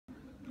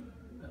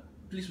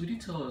Please, would you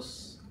tell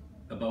us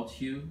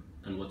about you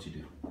and what you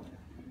do?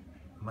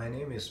 My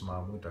name is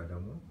Mahmud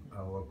Adamu.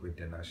 I work with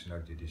the National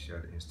Judicial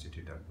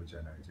Institute,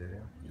 Abuja,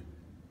 Nigeria.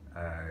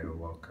 I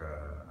work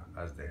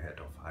as the head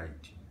of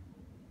IT.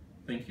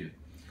 Thank you.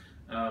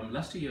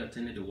 Last year you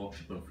attended a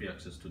workshop on free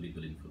access to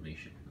legal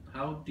information.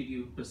 How did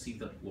you perceive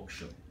that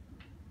workshop?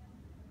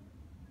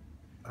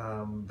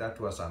 That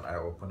was an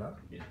eye-opener.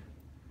 Yeah.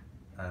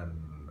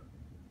 I'm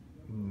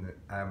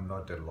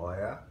not a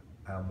lawyer.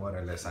 I'm more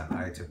or less an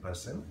IT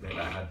person, but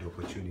I had the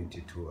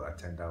opportunity to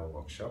attend our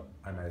workshop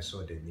and I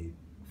saw the need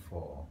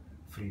for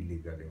free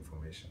legal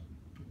information,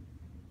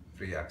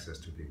 free access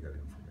to legal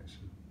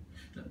information.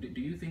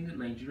 Do you think that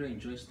Nigeria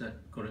enjoys that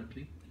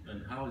currently?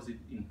 And how is it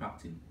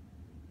impacting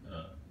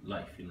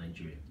life in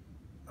Nigeria?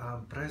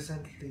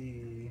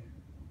 Presently,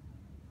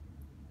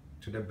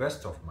 to the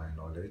best of my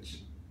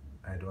knowledge,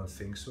 I don't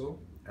think so.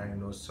 I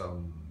know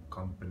some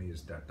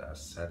companies that are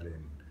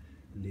selling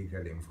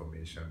legal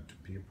information to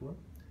people,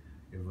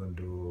 even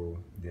though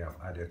they have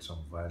added some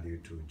value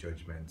to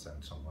judgments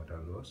and some other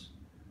laws.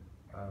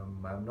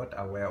 I'm not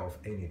aware of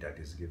any that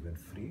is given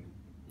free.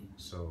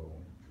 So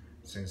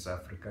since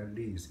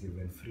AfricanLII is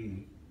given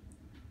free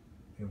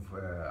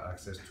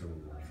access to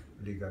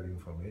legal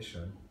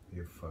information,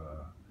 if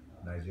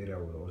Nigeria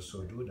will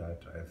also do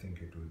that, I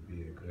think it will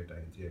be a great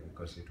idea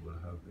because it will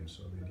help in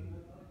so many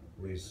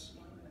ways.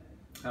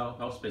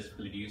 How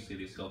specifically do you see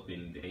this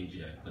helping the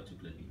NGI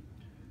particularly?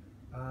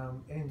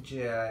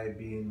 NGI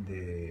being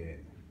the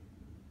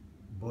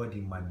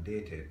body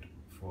mandated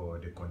for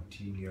the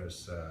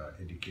continuous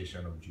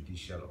education of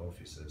judicial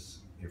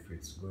officers, if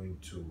it's going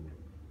to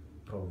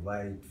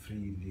provide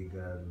free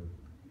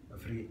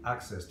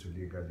access to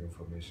legal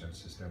information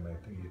system, I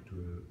think it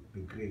will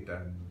be great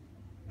and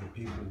the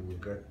people will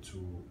get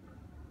to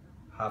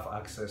have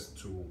access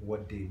to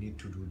what they need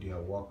to do their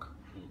work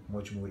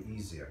much more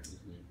easier.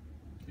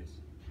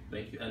 Yes.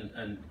 Thank you.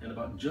 And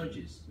about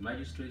judges,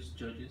 magistrates,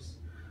 judges,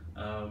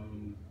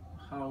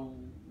 how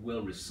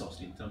well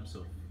resourced in terms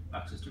of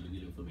access to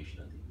legal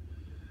information are they?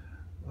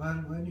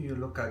 Well, when you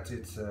look at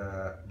it,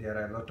 there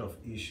are a lot of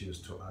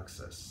issues to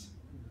access.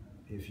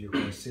 If you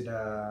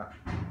consider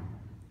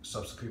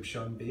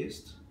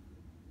subscription-based,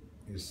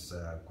 it's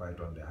quite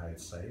on the high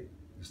side.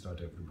 It's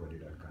not everybody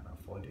that can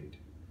afford it.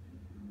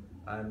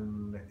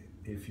 And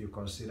if you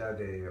consider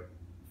the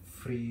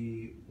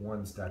free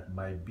ones that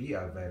might be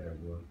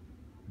available,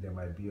 they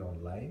might be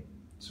online.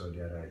 So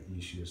there are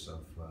issues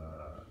of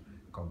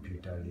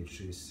computer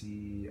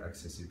literacy,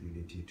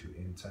 accessibility to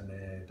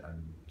internet,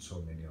 and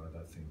so many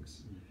other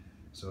things.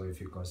 So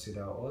if you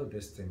consider all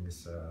these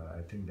things,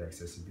 I think the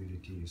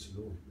accessibility is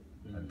low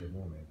at the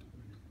moment.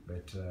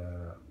 But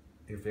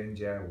if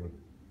NGI would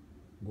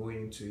go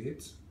into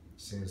it,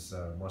 since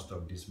most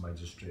of these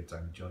magistrates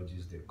and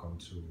judges, they come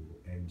to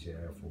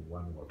NGI for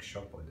one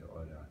workshop or the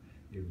other,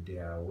 if they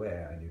are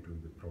aware and it will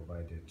be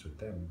provided to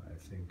them, I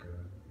think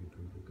it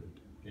will be good.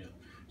 Yeah.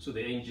 So the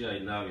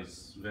NGI now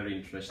is very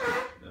interested,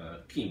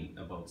 keen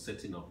about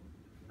setting up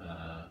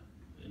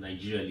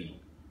NigeriaLII.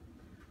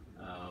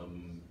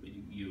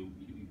 You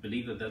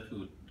believe that that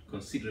would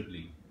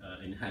considerably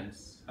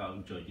enhance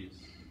how judges,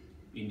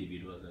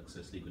 individuals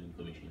access legal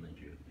information in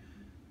Nigeria?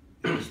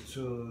 Yes,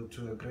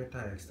 to a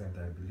greater extent,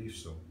 I believe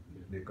so.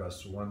 Yeah.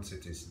 Because once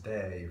it is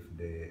there, if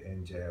the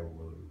NGI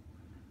will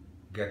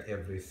get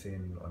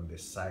everything on the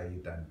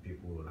site and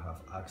people will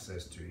have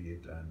access to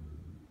it, and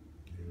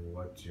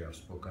what you have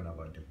spoken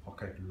about, the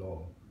pocket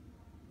law,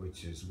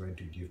 which is going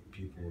to give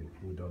people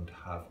who don't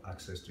have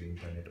access to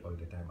internet all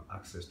the time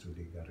access to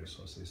legal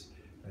resources,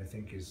 I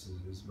think is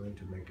going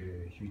to make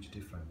a huge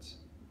difference.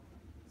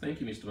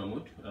 Thank you, Mr.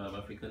 Mahmoud.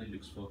 AfricanLII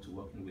looks forward to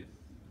working with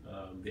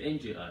the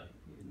NGI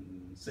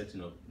in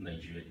setting up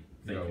NigeriaLII.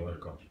 You're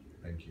welcome.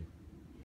 Thank you.